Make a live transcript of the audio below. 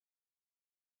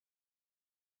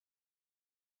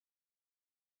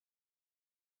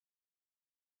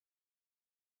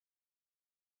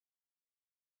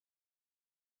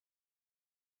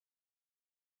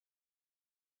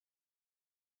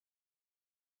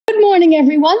morning,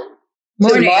 everyone.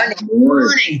 Morning. Good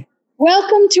morning.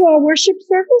 Welcome to our worship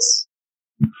service.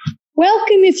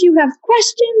 Welcome if you have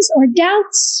questions or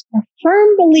doubts or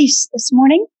firm beliefs this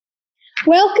morning.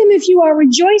 Welcome if you are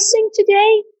rejoicing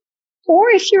today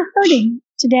or if you're hurting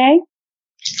today.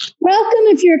 Welcome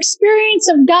if your experience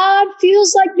of God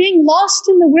feels like being lost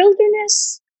in the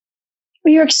wilderness,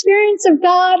 or your experience of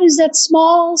God is that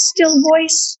small, still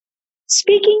voice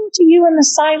speaking to you in the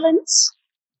silence,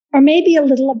 or maybe a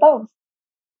little of both.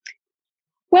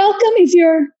 Welcome if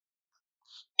you're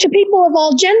to people of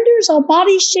all genders, all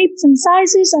bodies, shapes, and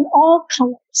sizes, and all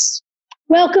colors.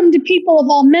 Welcome to people of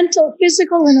all mental,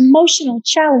 physical, and emotional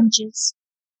challenges.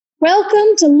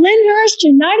 Welcome to Lyndhurst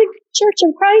United Church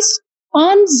of Christ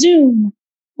on Zoom,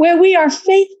 where we are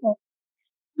faithful,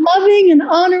 loving and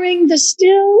honoring the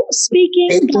still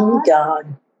speaking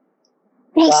God,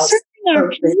 while serving our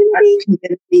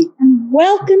community and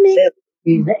welcoming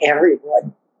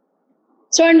everyone.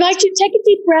 So I invite you to take a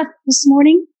deep breath this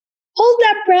morning. Hold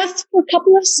that breath for a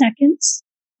couple of seconds.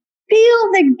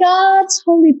 Feel that God's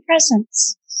holy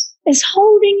presence is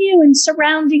holding you and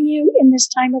surrounding you in this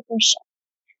time of worship.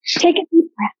 Take a deep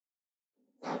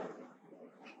breath.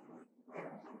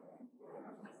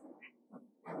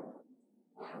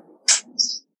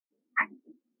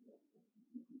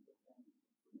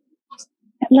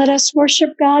 And let us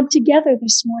worship God together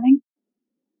this morning.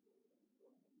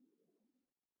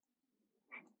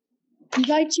 I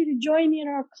invite you to join me in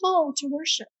our call to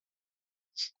worship.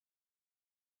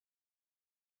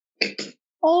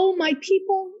 Oh, my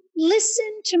people,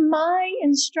 listen to my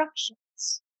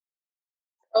instructions.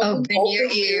 Open your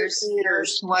ears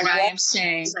to what I am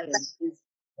saying,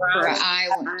 for I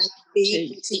will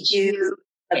teach you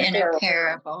in a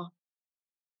parable.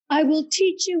 I will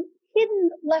teach you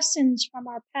hidden lessons from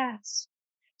our past,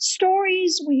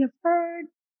 stories we have heard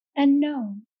and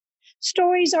known,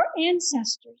 stories our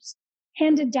ancestors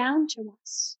handed down to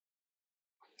us.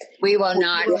 We will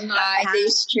not hide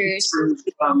these truths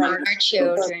from our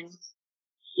children.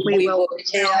 We will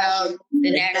tell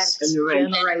the next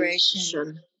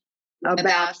generation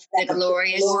about the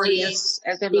glorious deeds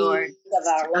of the Lord,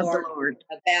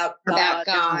 about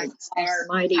God's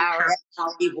mighty power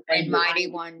and mighty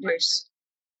wonders.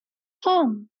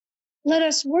 Come, let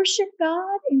us worship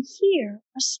God and hear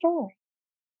a story.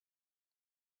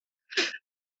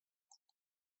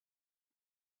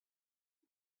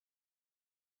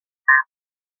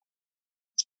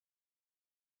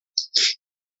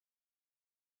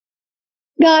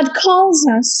 God calls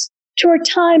us to a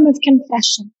time of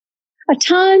confession, a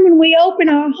time when we open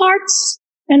our hearts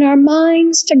and our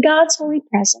minds to God's holy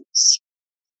presence.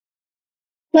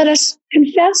 Let us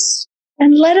confess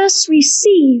and let us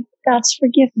receive God's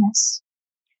forgiveness.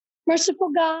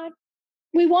 Merciful God,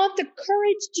 we want the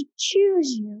courage to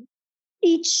choose you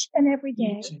each and every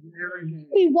day.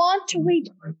 We want to wait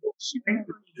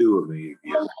patiently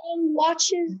the long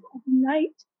watches of the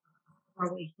night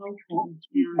to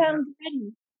be found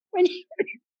ready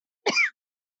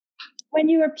when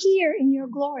you appear in your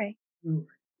glory.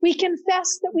 We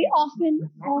confess that we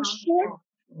often fall short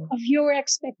of your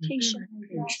expectation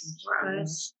of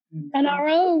us and our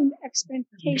own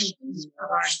expectations of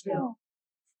ourselves.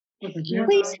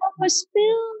 Please help us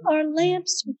fill our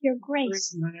lamps with your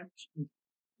grace,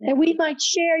 that we might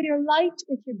share your light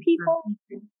with your people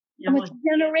and with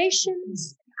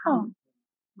generations to come.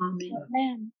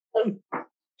 Amen.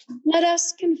 Let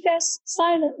us confess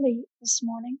silently this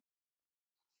morning.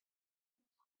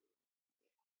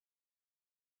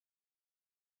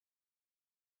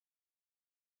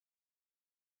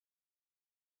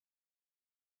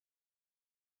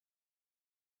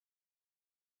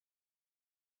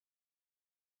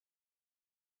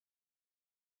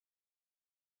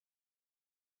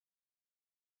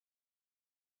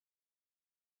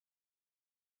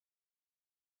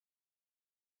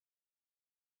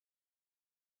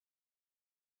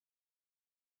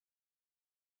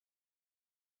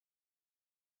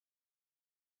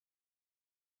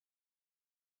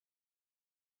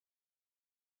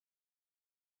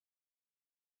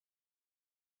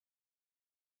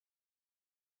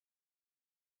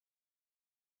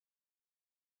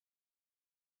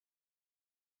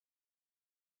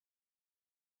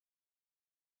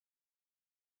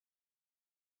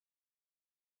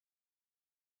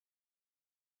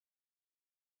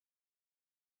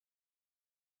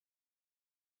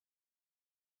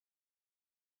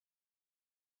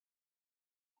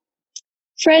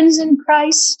 Friends in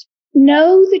Christ,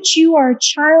 know that you are a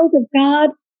child of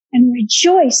God and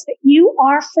rejoice that you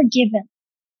are forgiven.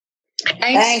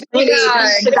 Thanks be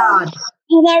to God.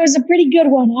 Well, that was a pretty good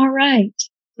one. All right.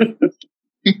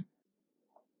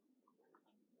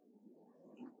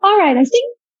 right. I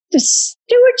think the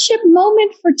stewardship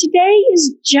moment for today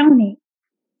is Joni.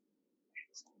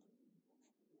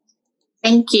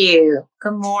 Thank you.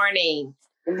 Good morning.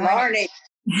 Good morning.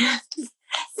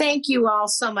 Thank you all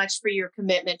so much for your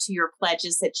commitment to your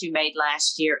pledges that you made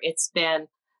last year. It's been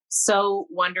so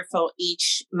wonderful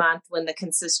each month when the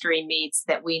consistory meets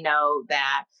that we know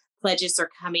that pledges are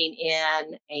coming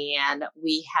in and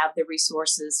we have the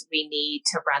resources we need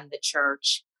to run the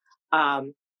church.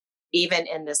 Even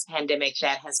in this pandemic,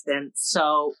 that has been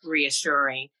so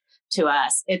reassuring to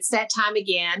us. It's that time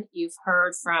again. You've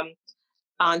heard from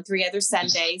on 3 other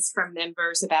Sundays from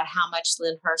members about how much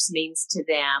Lyndhurst means to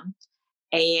them.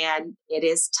 And it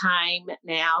is time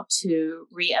now to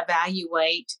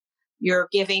reevaluate your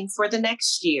giving for the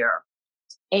next year.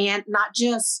 And not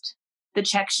just the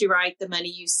checks you write, the money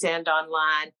you send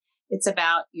online. It's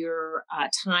about your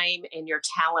time and your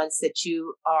talents that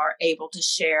you are able to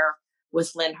share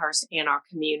with Lyndhurst and our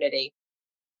community.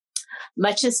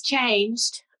 Much has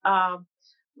changed.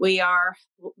 We are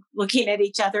looking at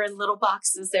each other in little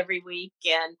boxes every week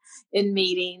and in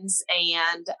meetings.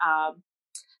 And,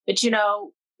 but you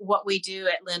know, what we do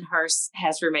at Lyndhurst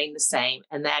has remained the same.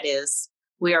 And that is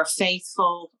we are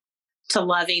faithful to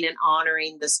loving and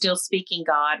honoring the still speaking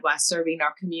God while serving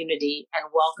our community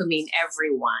and welcoming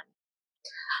everyone.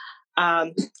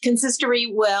 Consistory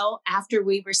will, after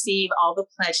we receive all the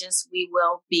pledges, we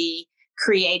will be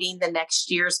creating the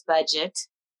next year's budget.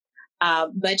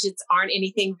 Budgets aren't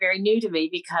anything very new to me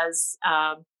because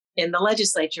in the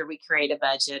legislature, we create a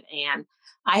budget. And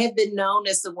I have been known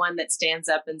as the one that stands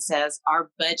up and says our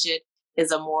budget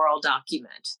is a moral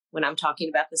document when I'm talking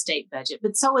about the state budget.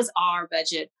 But so is our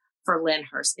budget for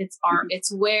Lyndhurst.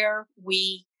 It's where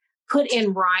we put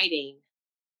in writing.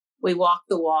 We walk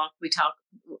the walk, we talk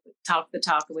the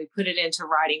talk, and we put it into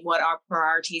writing what our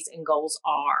priorities and goals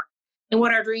are and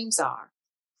what our dreams are.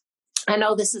 I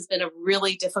know this has been a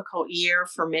really difficult year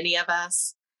for many of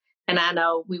us. And I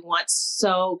know we want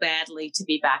so badly to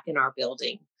be back in our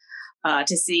building,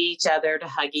 to see each other, to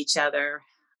hug each other,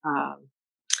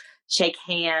 shake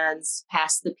hands,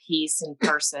 pass the peace in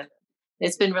person.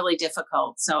 It's been really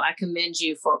difficult. So I commend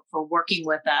you for working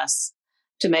with us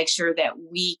to make sure that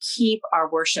we keep our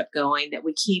worship going, that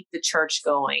we keep the church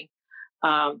going.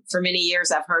 For many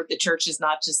years, I've heard the church is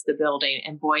not just the building.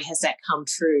 And boy, has that come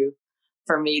true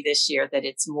for me this year, that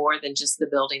it's more than just the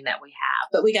building that we have.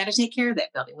 But we got to take care of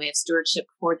that building. We have stewardship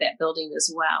for that building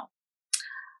as well.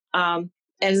 And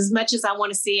as much as I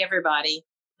want to see everybody,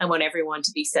 I want everyone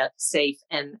to be safe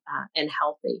and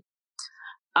healthy.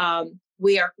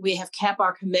 We have kept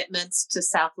our commitments to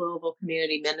South Louisville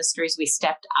Community Ministries. We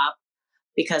stepped up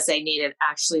because they needed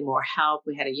actually more help.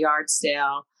 We had a yard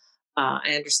sale.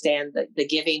 I understand that the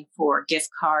giving for gift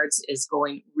cards is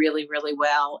going really, really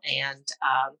well. And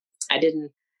I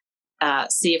didn't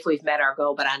see if we've met our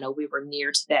goal, but I know we were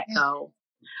near to that goal.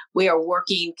 We are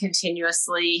working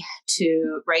continuously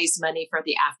to raise money for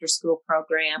the after-school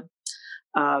program,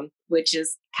 which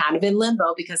is kind of in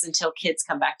limbo because until kids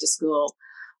come back to school,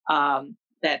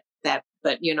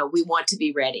 but you know, we want to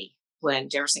be ready when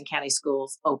Jefferson County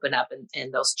schools open up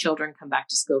and those children come back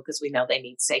to school, because we know they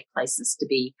need safe places to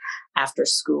be after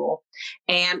school.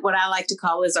 And what I like to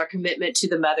call is our commitment to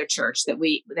the mother church, that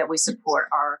we support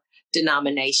our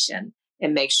denomination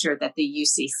and make sure that the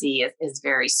UCC is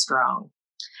very strong.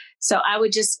 So I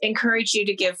would just encourage you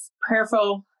to give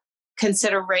prayerful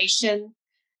consideration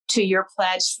to your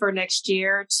pledge for next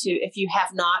year. If you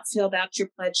have not filled out your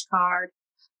pledge card,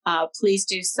 please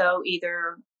do so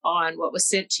either on what was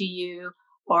sent to you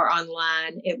or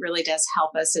online. It really does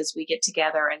help us as we get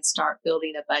together and start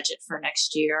building a budget for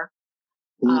next year.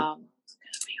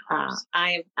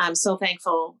 I'm so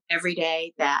thankful every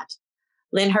day that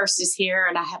Lyndhurst is here,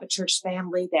 and I have a church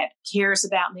family that cares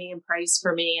about me and prays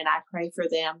for me, and I pray for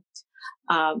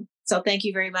them. So thank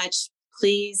you very much.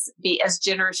 Please be as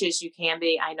generous as you can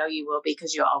be. I know you will,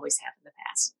 because you always have in the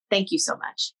past. Thank you so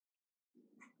much.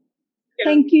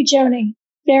 Thank you, Joni,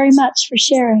 very much for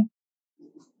sharing.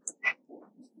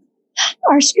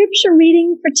 Our scripture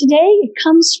reading for today, it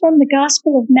comes from the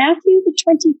Gospel of Matthew, the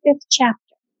 25th chapter.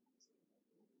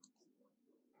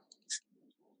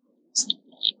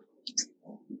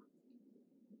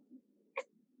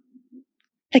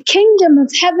 The kingdom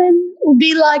of heaven will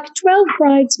be like 12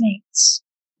 bridesmaids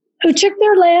who took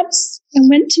their lamps and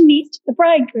went to meet the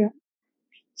bridegroom.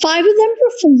 5 of them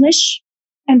were foolish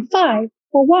and 5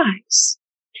 were wise.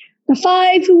 The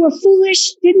 5 who were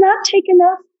foolish did not take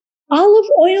enough olive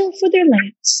oil for their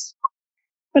lamps,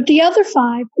 but the other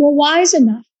 5 were wise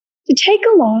enough to take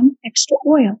along extra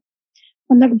oil.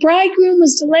 When the bridegroom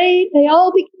was delayed, they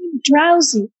all became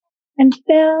drowsy and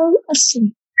fell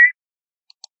asleep.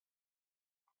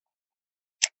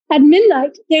 At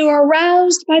midnight, they were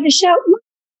aroused by the shout, "Look,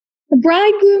 the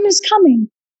bridegroom is coming.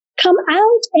 Come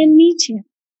out and meet him."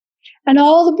 And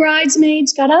all the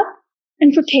bridesmaids got up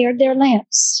and prepared their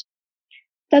lamps.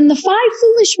 Then the 5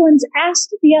 foolish ones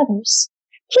asked the others,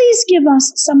 "Please give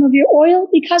us some of your oil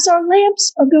because our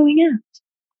lamps are going out."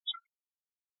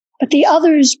 But the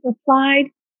others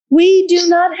replied, "We do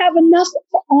not have enough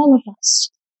for all of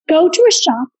us. Go to a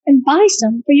shop and buy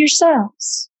some for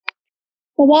yourselves."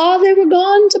 But while they were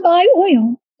gone to buy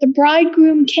oil, the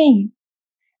bridegroom came.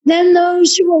 Then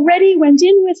those who were ready went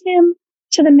in with him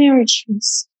to the marriage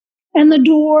feast, and the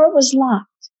door was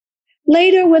locked.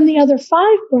 Later, when the other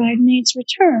 5 bridesmaids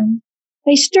returned,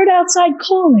 they stood outside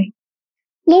calling,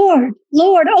 "Lord,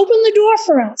 Lord, open the door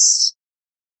for us."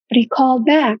 But he called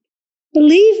back,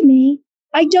 "Believe me,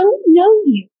 I don't know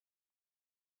you."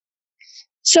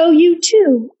 So you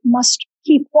too must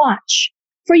keep watch,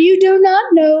 for you do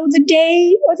not know the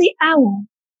day or the hour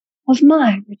of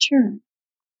my return.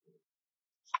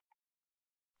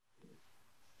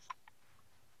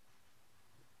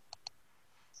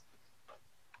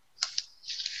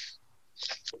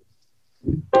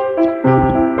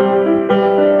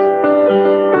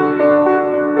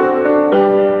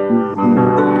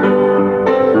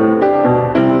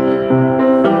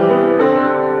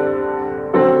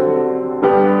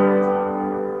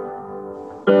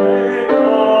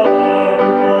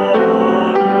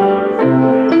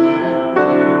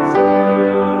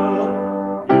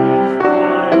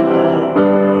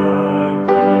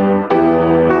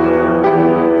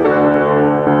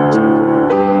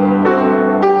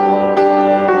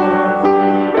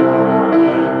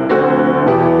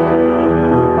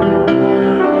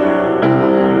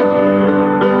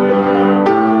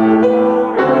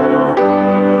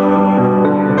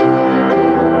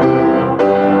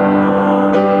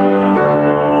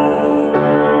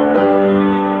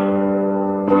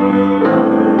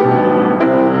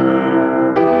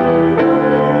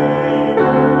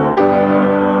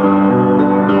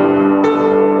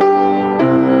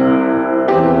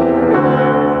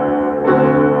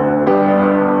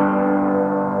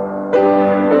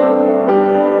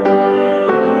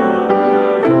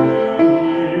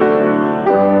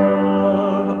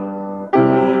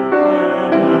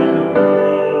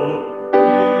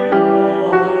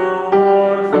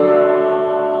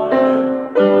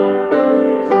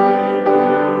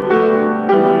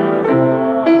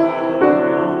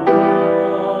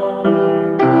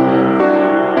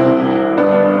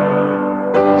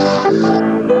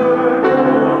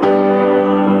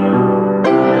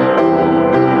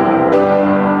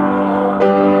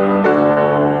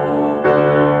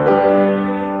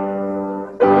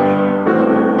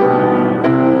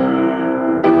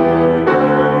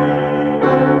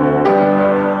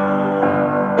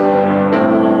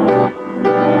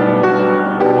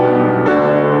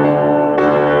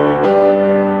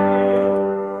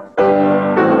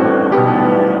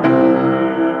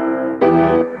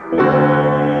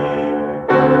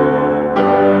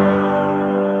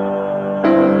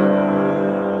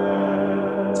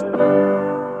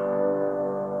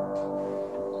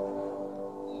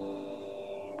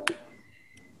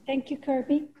 Thank you,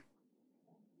 Kirby.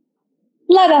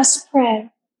 Let us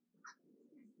pray.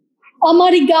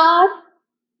 Almighty God,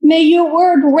 may your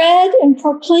word read and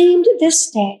proclaimed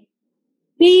this day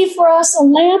be for us a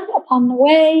lamp upon the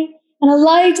way and a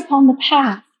light upon the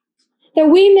path, that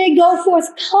we may go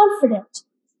forth confident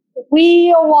that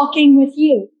we are walking with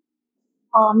you.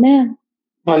 Amen.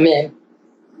 Amen.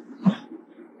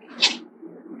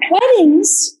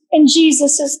 Weddings in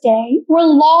Jesus' day were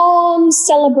long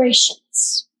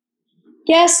celebrations.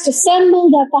 Guests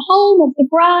assembled at the home of the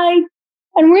bride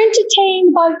and were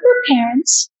entertained by her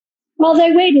parents while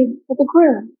they waited for the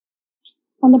groom.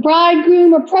 When the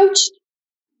bridegroom approached,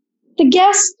 the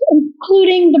guests,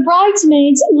 including the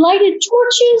bridesmaids, lighted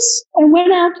torches and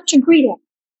went out to greet him.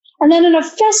 And then in a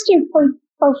festive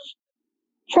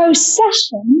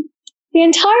procession, the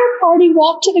entire party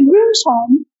walked to the groom's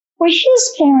home, where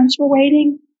his parents were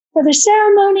waiting for the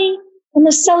ceremony and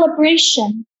the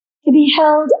celebration to be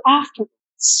held afterwards.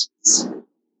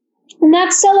 And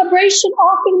that celebration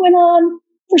often went on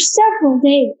for several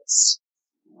days.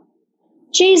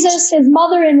 Jesus, his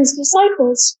mother, and his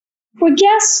disciples were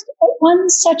guests at one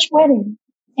such wedding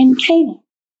in Cana.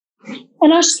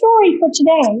 And our story for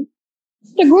today,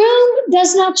 the groom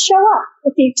does not show up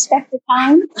at the expected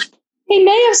time. He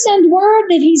may have sent word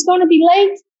that he's going to be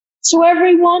late, so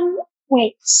everyone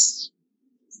waits.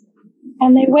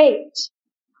 And they wait.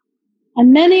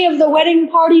 And many of the wedding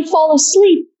party fall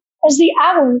asleep as the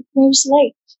hour grows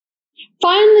late.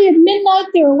 Finally, at midnight,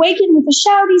 they're awakened with a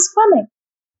shout, "He's coming."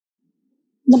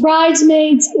 The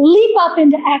bridesmaids leap up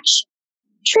into action,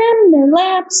 trim their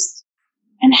lamps,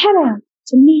 and head out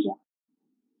to meet him.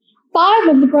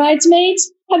 5 of the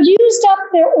bridesmaids have used up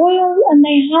their oil and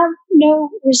they have no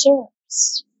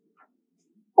reserves.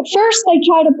 At first, they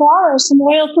try to borrow some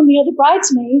oil from the other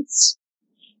bridesmaids,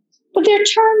 but they're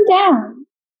turned down,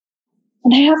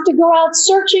 and they have to go out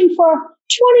searching for a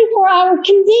 24-hour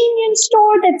convenience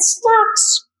store that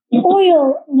stocks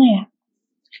oil lamp,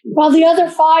 while the other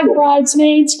 5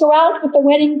 bridesmaids go out with the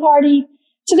wedding party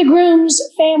to the groom's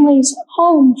family's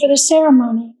home for the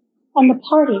ceremony and the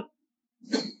party.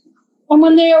 And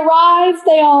when they arrive,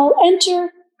 they all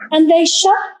enter and they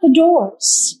shut the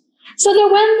doors, so that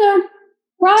when the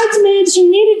bridesmaids who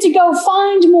needed to go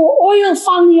find more oil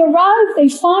finally arrive, they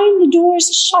find the doors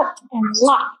shut and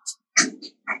locked.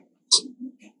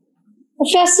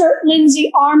 Professor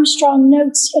Lindsay Armstrong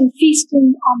notes in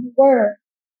Feasting on the Word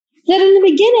that in the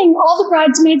beginning, all the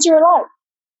bridesmaids are alike.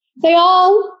 They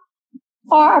all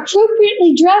are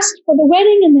appropriately dressed for the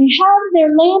wedding and they have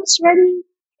their lamps ready.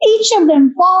 Each of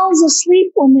them falls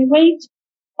asleep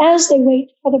as they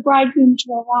wait for the bridegroom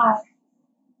to arrive.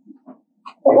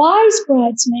 The wise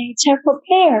bridesmaids have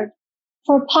prepared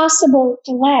for a possible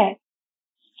delay,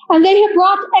 and they have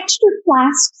brought extra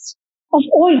flasks of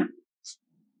oil.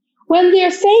 When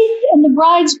their faith in the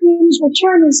bridegroom's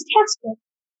return is tested,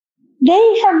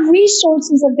 they have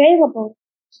resources available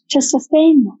to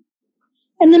sustain them.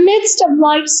 In the midst of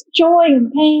life's joy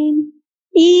and pain,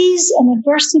 ease and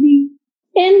adversity,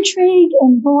 intrigue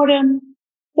and boredom,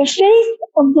 the faith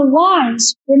of the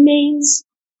wise remains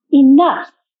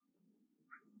enough.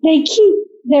 They keep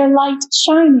their light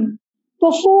shining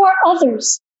before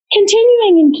others,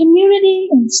 continuing in community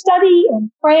and study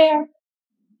and prayer,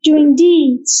 doing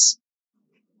deeds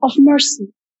of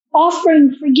mercy,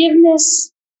 offering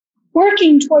forgiveness,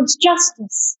 working towards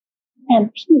justice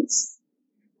and peace.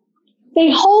 They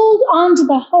hold on to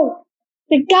the hope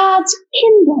that God's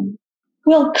kingdom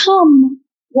will come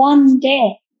one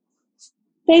day.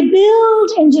 They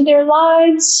build into their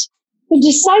lives the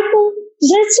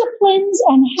disciplines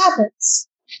and habits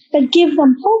that give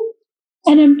them hope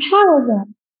and empower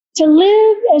them to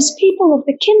live as people of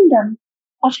the kingdom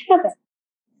of heaven.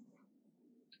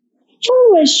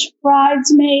 Foolish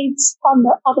bridesmaids, on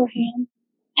the other hand,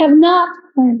 have not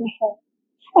planned ahead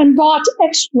and brought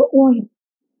extra oil.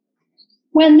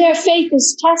 When their faith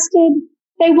is tested,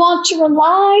 they want to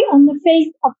rely on the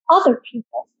faith of other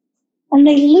people, and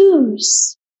they may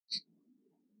lose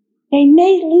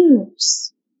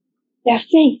their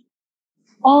faith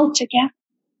altogether.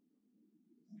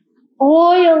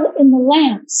 Oil in the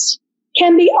lamps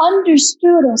can be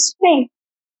understood as faith,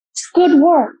 good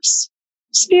works,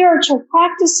 spiritual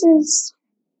practices,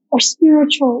 or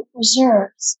spiritual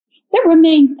reserves that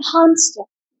remain constant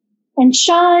and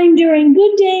shine during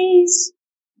good days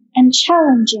and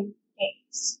challenging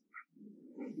days.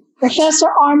 Professor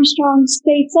Armstrong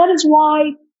states that is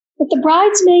why that the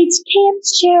bridesmaids can't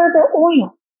share their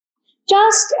oil,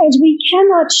 just as we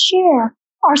cannot share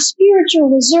our spiritual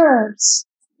reserves,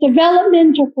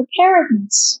 development, or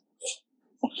preparedness.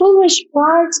 The foolish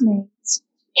bridesmaids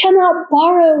cannot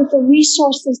borrow the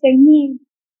resources they need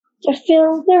to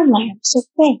fill their lamps of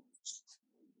faith.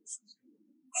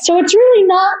 So it's really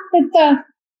not that the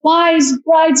wise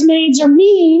bridesmaids are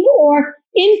mean or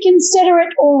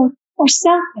inconsiderate or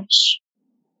selfish.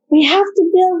 We have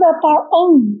to build up our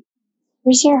own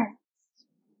reserve.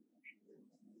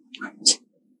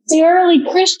 The early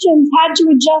Christians had to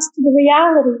adjust to the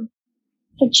reality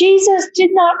that Jesus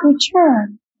did not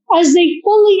return as they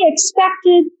fully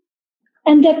expected,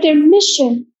 and that their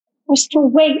mission was to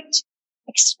wait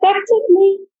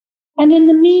expectantly and in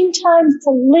the meantime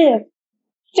to live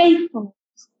faithfully,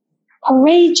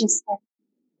 courageously,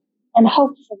 and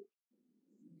hopefully.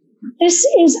 This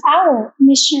is our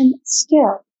mission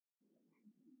still.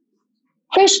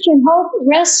 Christian hope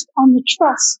rests on the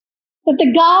trust that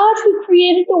the God who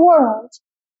created the world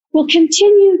will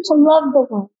continue to love the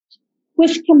world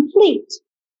with complete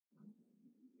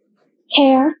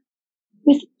care,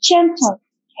 with gentle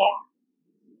care.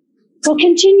 Will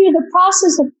continue the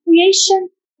process of creation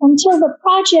until the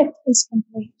project is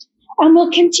complete, and will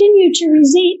continue to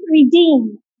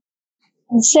redeem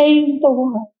and save the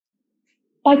world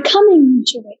by coming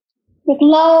into it with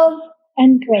love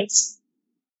and grace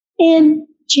in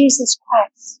Jesus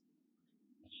Christ.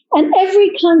 And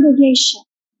every congregation,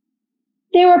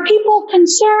 there are people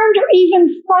concerned or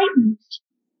even frightened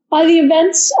by the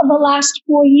events of the last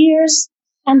 4 years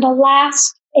and the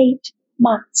last 8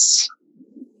 months.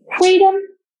 Freedom,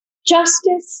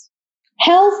 justice,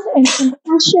 health, and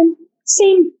compassion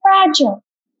seem fragile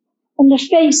in the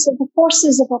face of the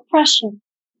forces of oppression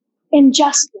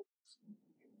injustice,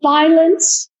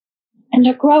 violence, and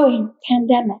a growing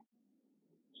pandemic.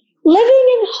 Living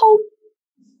in hope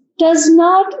does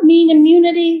not mean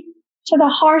immunity to the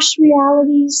harsh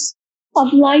realities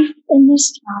of life in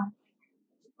this time.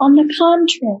 On the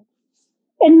contrary,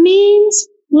 it means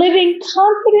living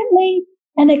confidently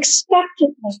and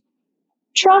expectantly,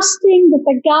 trusting that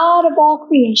the God of all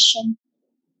creation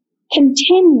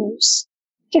continues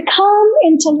to come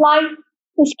into life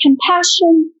with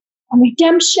compassion and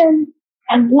redemption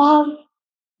and love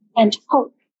and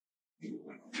hope.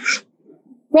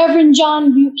 Reverend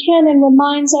John Buchanan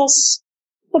reminds us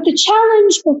that the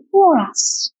challenge before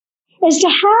us is to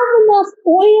have enough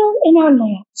oil in our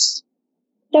lamps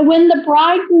that when the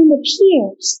bridegroom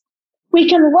appears, we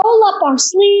can roll up our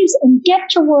sleeves and get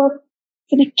to work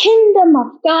for the kingdom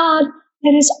of God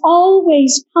that is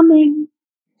always coming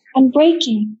and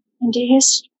breaking into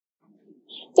history.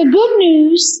 The good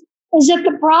news is that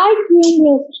the bridegroom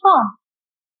will come,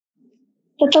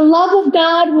 that the love of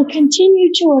God will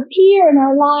continue to appear in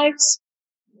our lives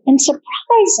in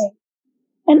surprising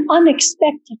and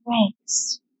unexpected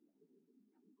ways.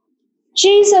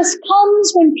 Jesus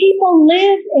comes when people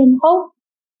live in hope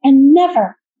and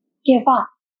never give up.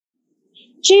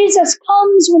 Jesus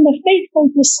comes when the faithful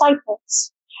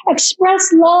disciples express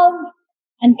love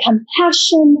and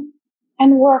compassion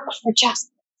and work for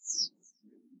justice.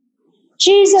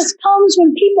 Jesus comes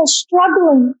when people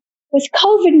struggling with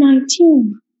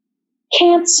COVID-19,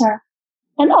 cancer,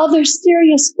 and other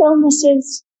serious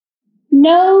illnesses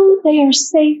know they are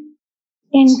safe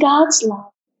in God's love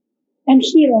and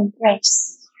healing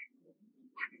grace.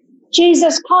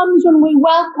 Jesus comes when we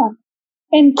welcome,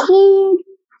 include,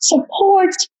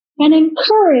 support, and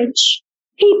encourage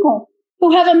people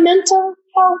who have a mental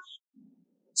health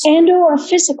and or a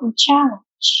physical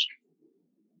challenge.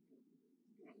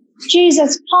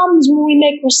 Jesus comes when we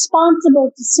make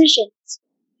responsible decisions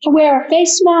to wear a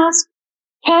face mask,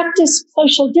 practice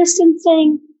social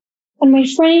distancing, and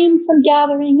refrain from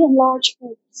gathering in large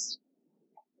groups.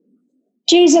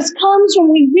 Jesus comes when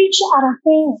we reach out our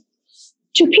hand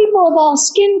to people of all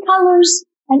skin colors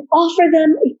and offer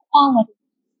them equality.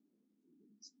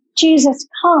 Jesus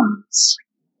comes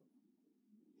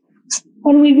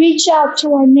when we reach out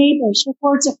to our neighbors with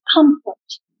words of comfort,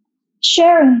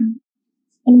 sharing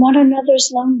in one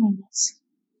another's loneliness.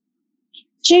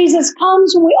 Jesus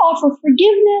comes when we offer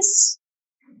forgiveness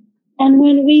and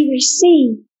when we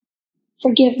receive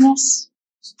forgiveness.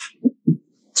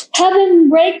 Heaven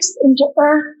breaks into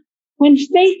earth when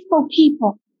faithful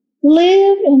people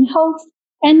live in hope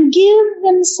and give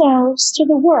themselves to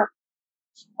the work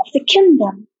of the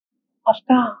kingdom of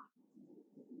God.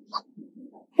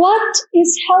 What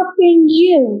is helping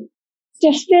you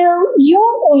to fill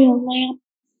your oil lamp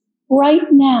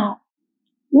right now?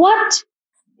 What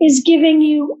is giving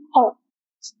you hope?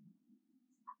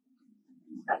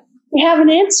 We have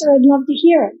an answer. I'd love to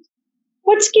hear it.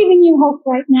 What's giving you hope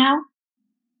right now?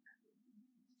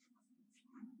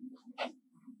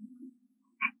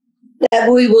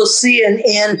 That we will see an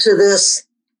end to this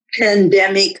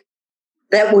pandemic,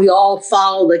 that we all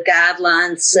follow the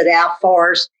guidelines set out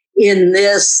for us in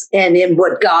this and in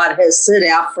what God has set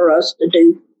out for us to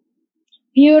do.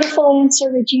 Beautiful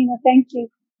answer, Regina. Thank you.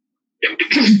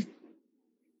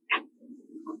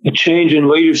 A change in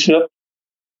leadership.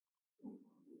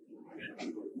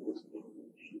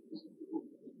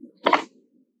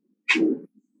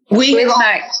 We've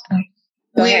all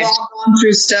gone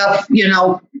through stuff,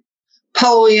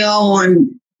 polio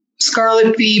and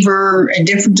scarlet fever and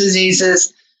different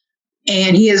diseases.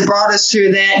 And he has brought us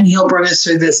through that, and he'll bring us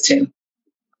through this too.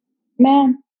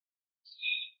 Amen.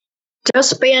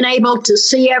 Just being able to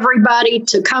see everybody,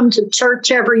 to come to church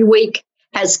every week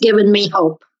has given me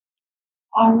hope.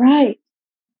 All right.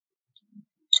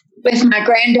 With my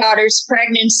granddaughter's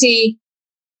pregnancy,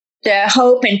 the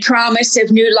hope and promise of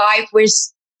new life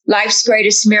was life's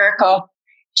greatest miracle,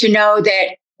 to know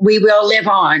that we will live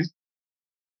on.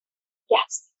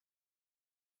 Yes.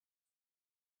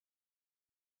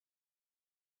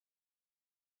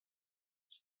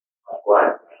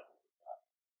 What?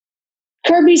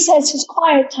 Kirby says his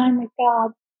quiet time with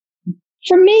God.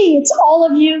 For me, it's all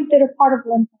of you that are part of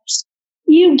Limpers.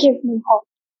 You give me hope.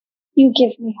 You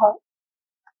give me hope.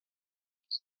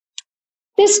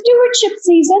 This stewardship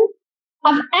season,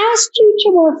 I've asked you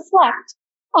to reflect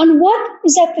on what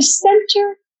is at the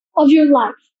center of your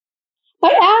life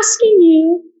by asking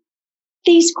you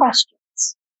these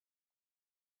questions.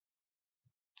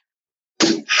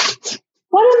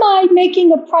 What am I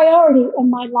making a priority in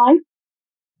my life?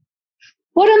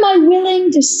 What am I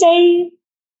willing to save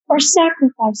or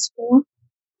sacrifice for?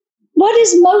 What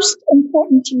is most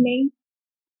important to me?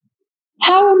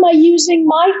 How am I using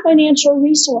my financial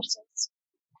resources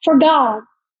for God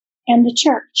and the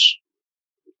church?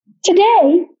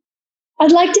 Today,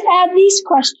 I'd like to add these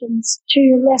questions to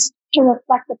your list to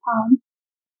reflect upon.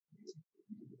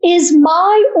 Is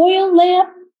my oil lamp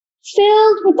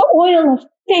filled with the oil of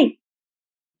faith,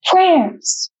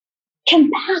 prayers,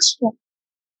 compassion,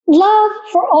 love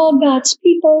for all God's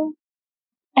people,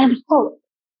 and hope?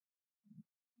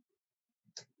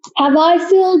 Have I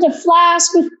filled a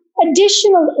flask with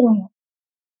additional oil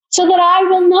so that I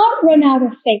will not run out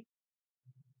of faith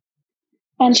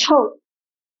and hope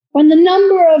when the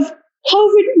number of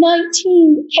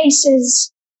COVID-19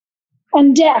 cases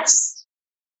and deaths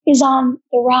is on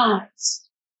the rise?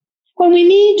 When we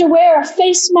need to wear a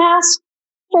face mask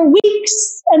for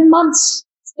weeks and months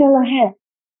still ahead?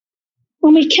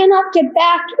 When we cannot get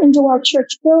back into our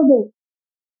church building,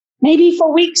 maybe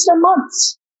for weeks or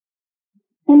months?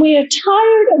 When we are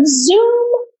tired of Zoom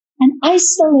and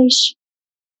isolation?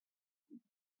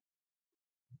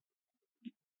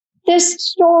 This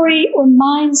story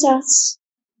reminds us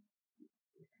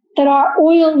that our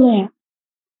oil lamp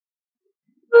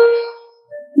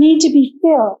need to be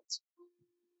filled,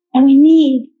 and we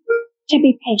need to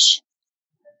be patient.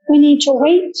 We need to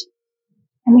wait,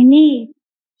 and we need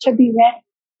to be ready.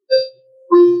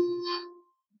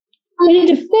 We need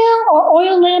to fill our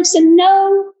oil lamps and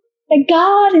know that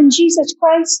God and Jesus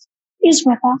Christ is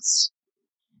with us.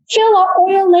 Fill our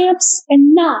oil lamps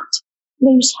and not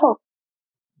lose hope.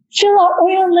 Fill our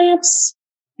oil lamps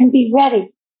and be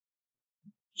ready.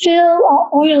 Fill our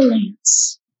oil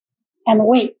lamps and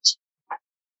wait.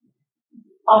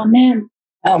 Amen.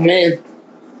 Amen.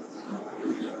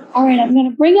 All right, I'm going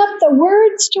to bring up the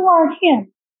words to our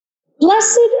hymn.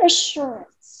 Blessed Assurance.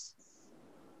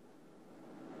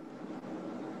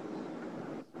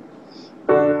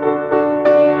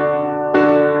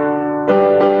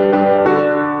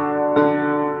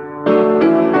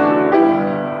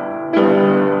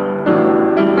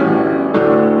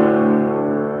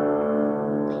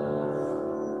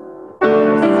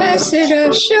 Blessed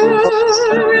assurance,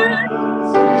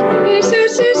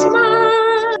 Jesus is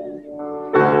mine.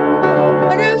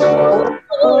 What a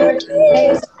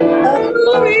foretaste of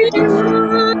glory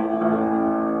divine.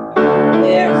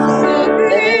 So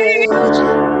great,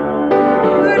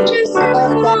 purchase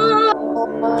of God,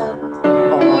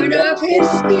 born of His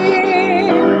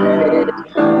Spirit,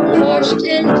 washed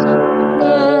in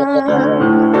blood.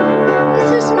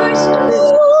 This is my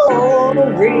story.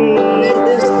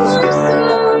 This is my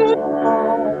song.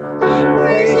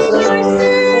 Praising my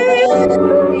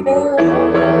Savior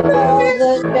all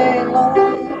the day long.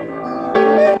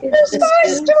 This is my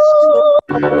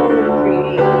story.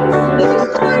 This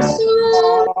is my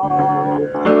song.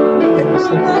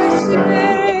 Praising my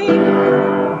Savior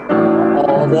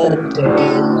all the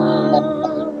day long.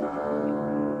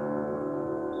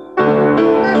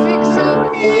 Perfect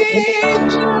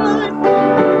salvation,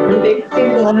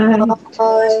 victory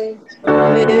light,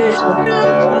 vision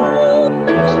of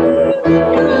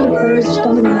first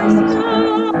on my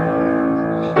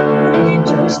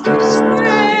angels to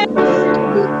strength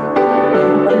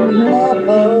from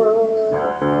above,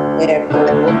 their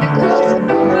golden whispers of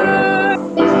love.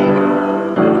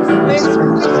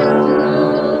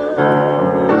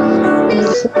 This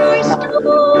is my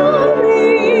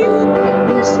story,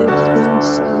 this is my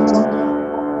song,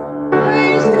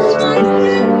 praising my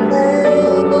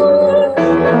Savior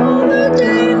all the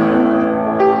day long.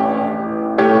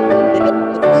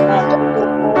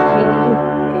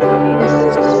 This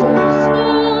is my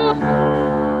song,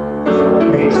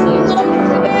 praising my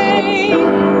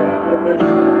Savior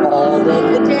all the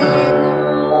day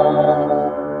long.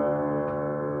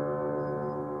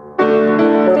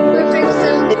 Perfect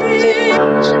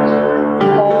salvation,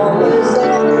 all is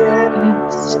at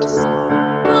rest.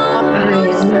 I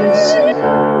am saved,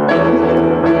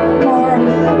 more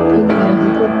happy than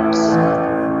books.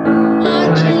 My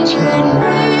children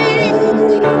reign,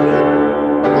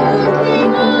 the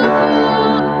King of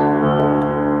all.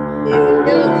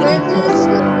 Filled with His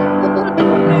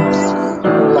goodness,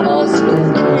 lost in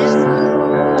His love.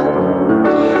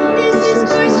 This is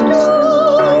my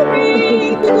story,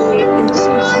 this is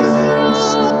my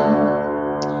song.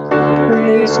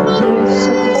 Praise my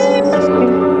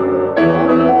Savior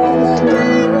all the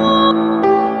day long.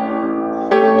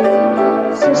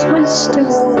 This is my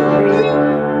story,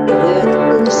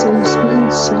 this is my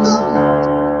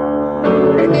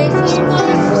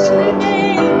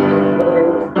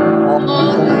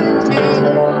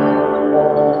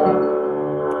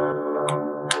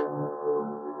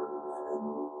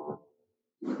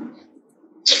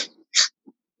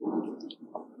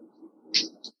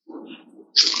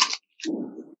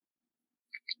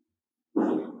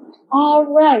All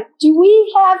right. Do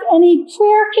we have any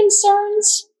prayer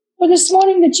concerns for this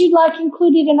morning that you'd like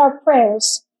included in our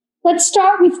prayers? Let's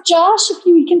start with Josh, if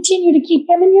you would continue to keep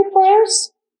him in your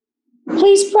prayers.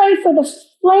 Please pray for the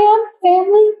Flam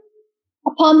family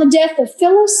upon the death of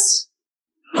Phyllis.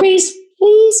 Please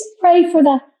pray for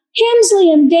the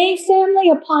Hensley and Dave family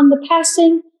upon the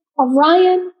passing of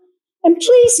Ryan. And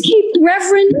please keep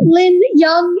Reverend Lynn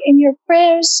Young in your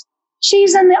prayers.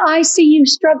 She's in the ICU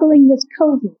struggling with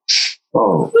COVID.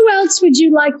 Oh. Who else would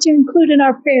you like to include in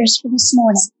our prayers for this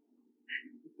morning?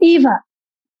 Eva.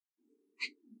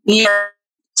 Yeah.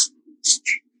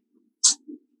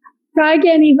 Try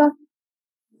again, Eva.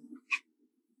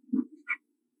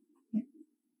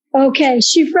 Okay,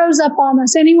 she froze up on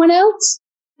us. Anyone else?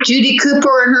 Judy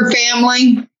Cooper and her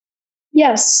family.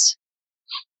 Yes.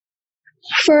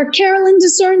 For Carolyn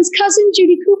Discern's cousin,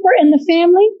 Judy Cooper, and the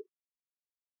family.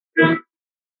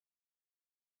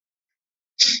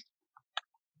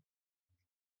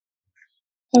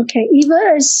 Okay,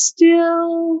 Eva is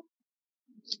still...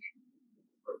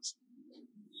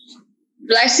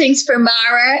 Blessings for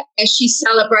Mara as she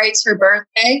celebrates her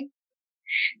birthday.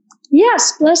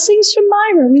 Yes, blessings from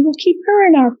Myra. We will keep her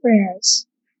in our prayers.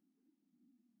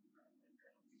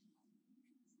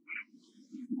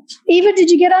 Eva, did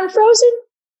you get unfrozen?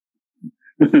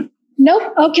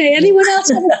 Nope. Okay, anyone else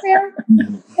have a prayer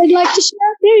they'd like to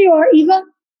share? There you are, Eva.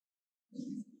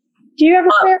 Do you have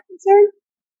a prayer concern?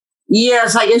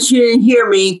 Yes, I guess you didn't hear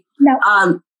me. No.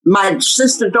 My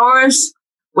sister Doris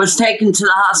was taken to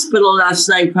the hospital last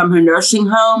night from her nursing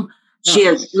home. She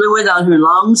has fluid on her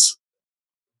lungs.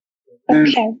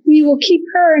 Okay, we will keep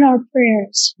her in our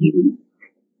prayers.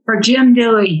 For Jim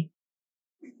Dewey.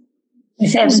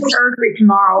 He's having surgery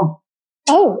tomorrow.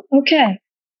 Oh, okay.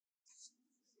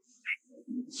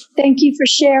 Thank you for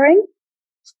sharing.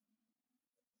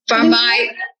 For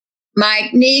my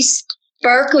niece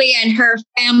Berkeley and her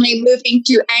family moving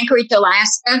to Anchorage,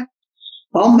 Alaska.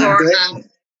 Oh my for goodness.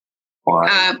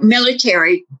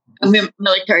 military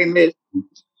move.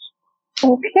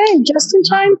 Okay, just in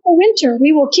time for winter.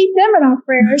 We will keep them in our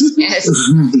prayers. Yes.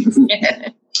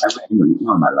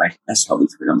 All my life. That's how we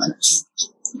feel on this.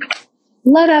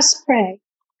 Let us pray.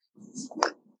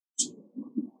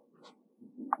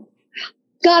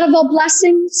 God of all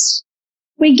blessings,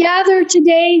 we gather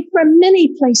today from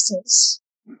many places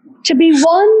to be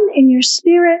one in your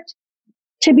spirit,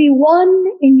 to be one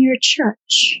in your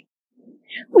church.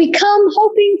 We come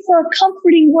hoping for a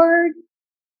comforting word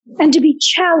and to be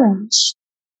challenged,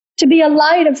 to be a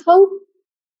light of hope,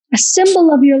 a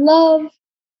symbol of your love,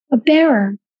 a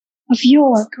bearer of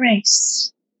your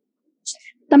grace.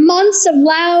 The months of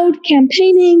loud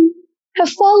campaigning have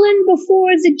fallen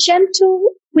before the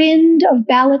gentle wind of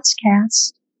ballots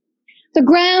cast. The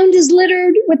ground is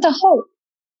littered with the hope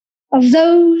of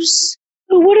those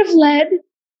who would have led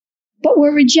but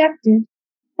were rejected,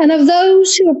 and of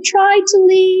those who have tried to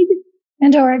lead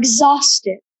and are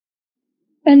exhausted,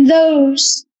 and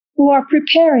those who are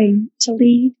preparing to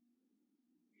lead.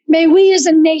 May we as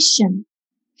a nation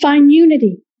find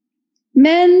unity,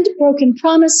 mend broken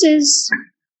promises,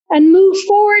 and move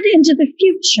forward into the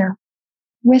future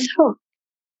with hope.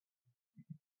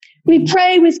 We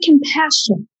pray with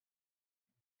compassion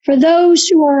for those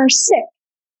who are sick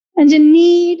and in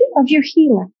need of your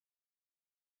healing,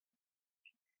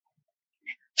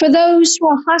 for those who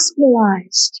are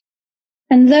hospitalized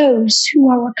and those who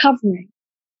are recovering,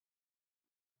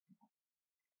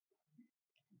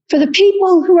 for the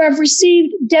people who have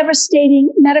received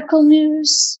devastating medical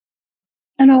news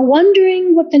and are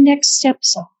wondering what the next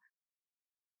steps are,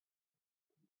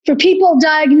 for people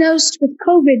diagnosed with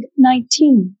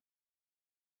COVID-19,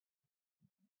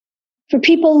 for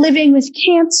people living with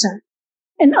cancer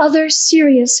and other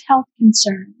serious health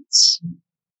concerns.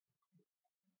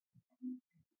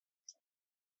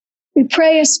 We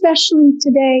pray especially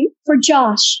today for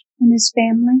Josh and his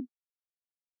family,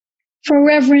 for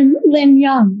Reverend Lynn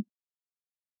Young,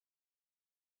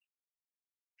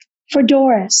 for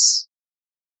Doris,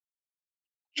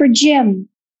 for Jim,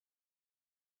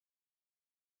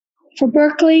 for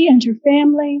Berkeley and her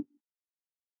family.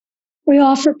 We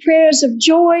offer prayers of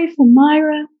joy for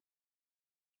Myra.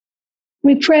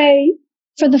 We pray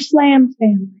for the Flam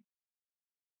family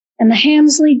and the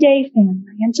Hamsley Day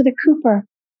family and for the Cooper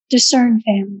Discern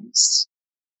families.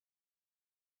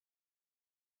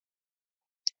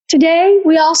 Today,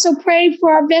 we also pray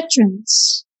for our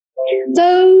veterans,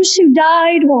 those who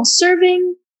died while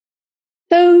serving,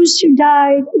 those who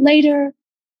died later,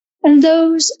 and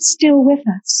those still with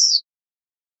us.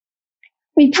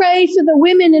 We pray for the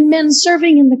women and men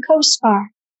serving in the Coast Guard,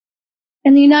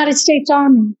 in the United States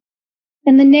Army,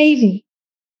 in the Navy,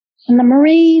 and the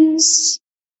Marines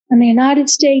and the United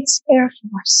States Air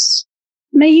Force.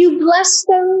 May you bless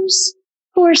those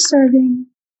who are serving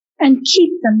and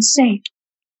keep them safe.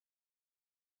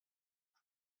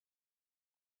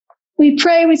 We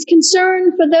pray with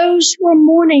concern for those who are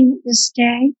mourning this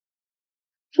day,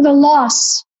 for the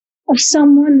loss of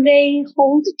someone they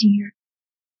hold dear.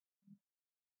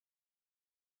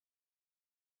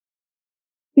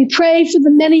 We pray for the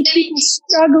many people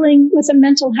struggling with a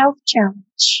mental health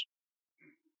challenge,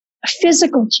 a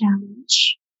physical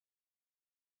challenge,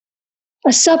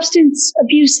 a substance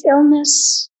abuse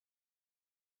illness,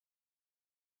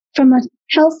 from a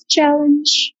health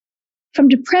challenge, from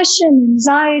depression,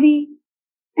 anxiety,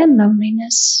 and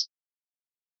loneliness.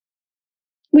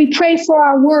 We pray for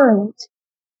our world,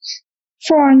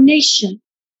 for our nation,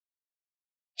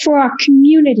 for our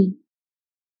community,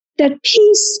 that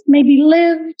peace may be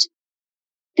lived,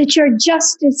 that your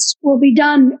justice will be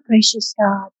done, gracious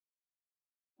God,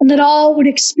 and that all would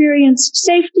experience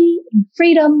safety and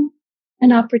freedom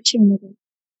and opportunity.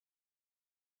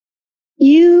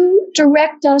 You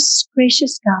direct us,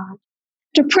 gracious God,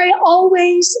 to pray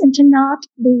always and to not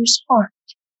lose heart.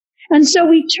 And so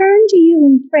we turn to you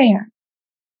in prayer.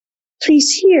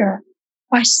 Please hear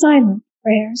our silent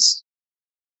prayers.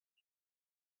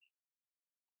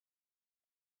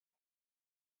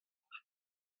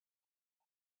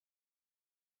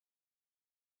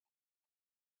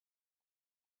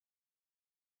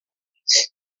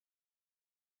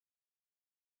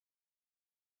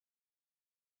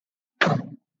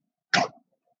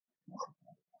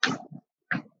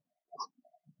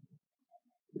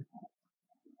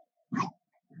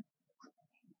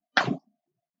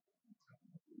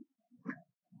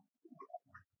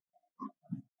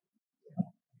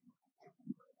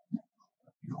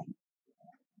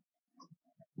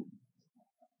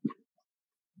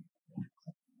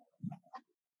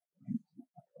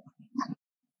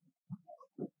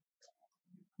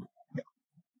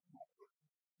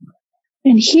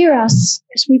 And hear us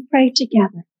as we pray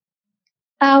together.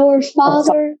 Our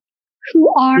Father,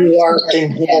 who art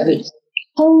in heaven,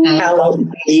 holy,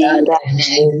 hallowed be thy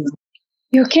name.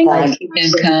 your kingdom Thy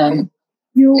kingdom come,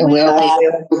 your the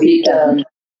will will Be done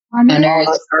on on earth.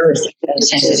 earth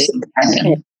as as it it is is in in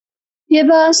heaven. Give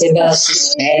us Give us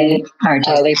this day our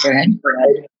daily bread,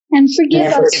 and forgive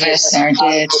and us forgive us our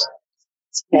debts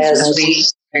as we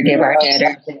forgive our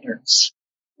debtors.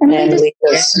 and and lead us lead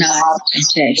Lead us us not into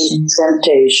temptation, into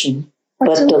temptation, but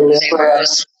but deliver deliver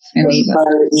us from evil.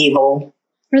 from evil.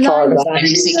 for For thine For thine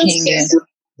is the kingdom,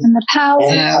 and the power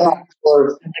and power,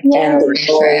 power and glory the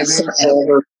glory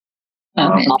forever.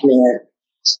 Amen. Amen.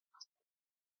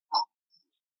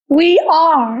 We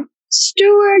are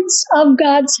stewards of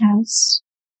God's house.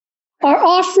 Our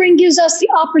offering gives us the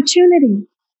opportunity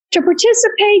to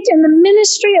participate in the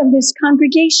ministry of this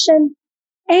congregation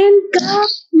and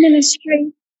God's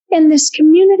ministry in this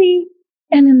community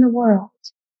and in the world.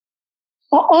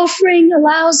 Our offering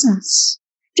allows us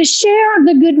to share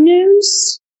the good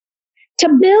news, to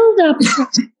build up,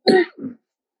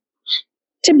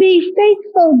 to be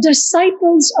faithful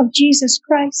disciples of Jesus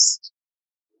Christ.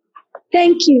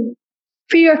 Thank you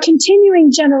for your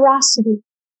continuing generosity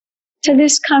to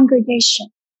this congregation.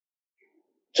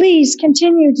 Please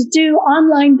continue to do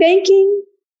online banking,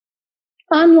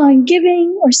 online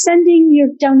giving, or sending your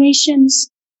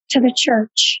donations to the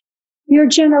church. Your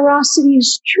generosity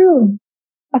is truly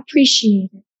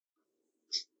appreciated.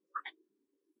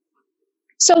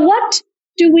 So what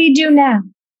do we do now?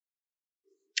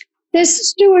 This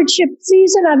stewardship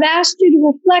season, I've asked you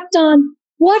to reflect on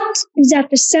what is at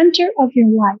the center of your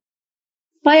life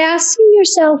by asking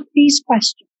yourself these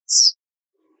questions.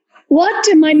 What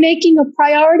am I making a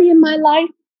priority in my life?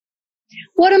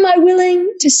 What am I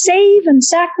willing to save and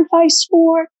sacrifice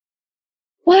for?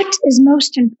 What is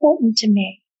most important to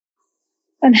me?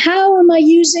 And how am I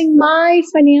using my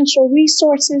financial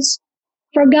resources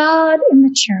for God and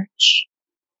the church?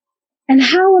 And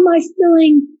how am I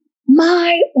filling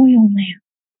my oil lamp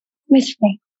with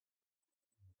faith?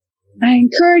 I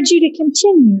encourage you to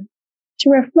continue to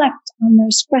reflect on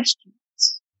those questions.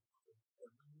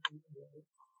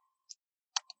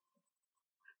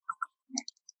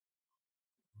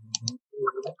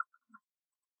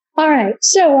 All right,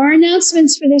 so our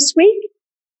announcements for this week.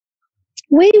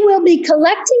 We will be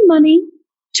collecting money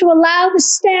to allow the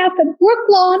staff at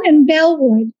Brooklawn and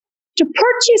Bellwood to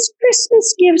purchase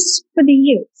Christmas gifts for the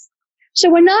youth. So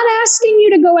we're not asking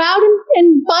you to go out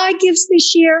and buy gifts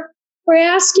this year. We're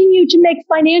asking you to make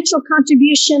financial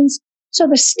contributions so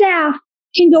the staff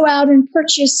can go out and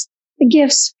purchase the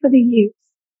gifts for the youth.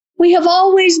 We have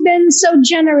always been so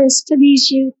generous to these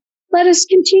youth, let us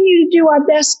continue to do our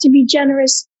best to be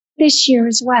generous this year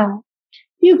as well.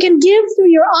 You can give through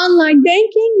your online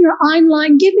banking, your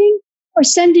online giving, or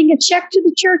sending a check to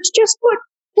the church. Just put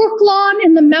Brooklawn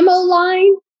in the memo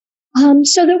line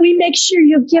so that we make sure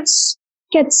your gifts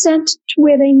get sent to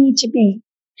where they need to be.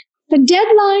 The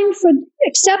deadline for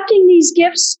accepting these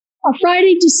gifts are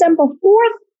Friday, December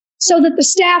 4th, so that the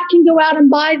staff can go out and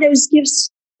buy those gifts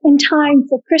in time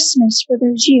for Christmas for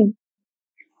those youth.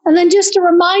 And then just a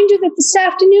reminder that this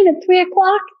afternoon at 3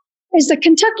 o'clock is the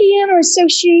Kentuckiana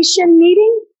Association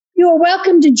meeting. You are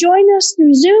welcome to join us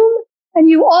through Zoom, and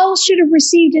you all should have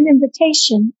received an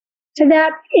invitation to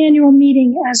that annual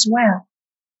meeting as well.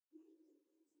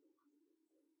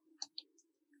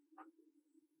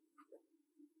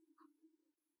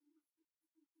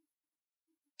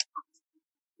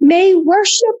 May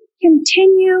worship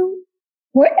continue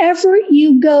wherever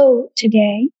you go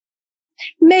today.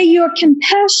 May your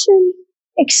compassion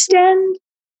extend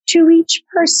to each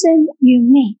person you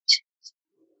meet.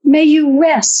 May you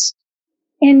rest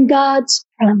in God's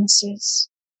promises.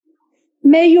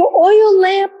 May your oil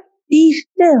lamp be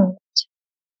filled.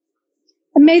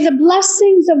 And may the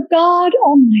blessings of God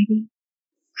Almighty,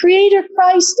 Creator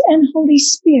Christ and Holy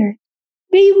Spirit,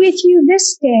 be with you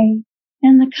this day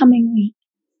and the coming week.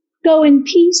 Go in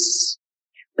peace.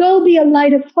 Go be a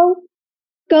light of hope.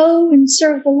 Go and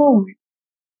serve the Lord.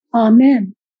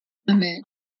 Amen. Amen.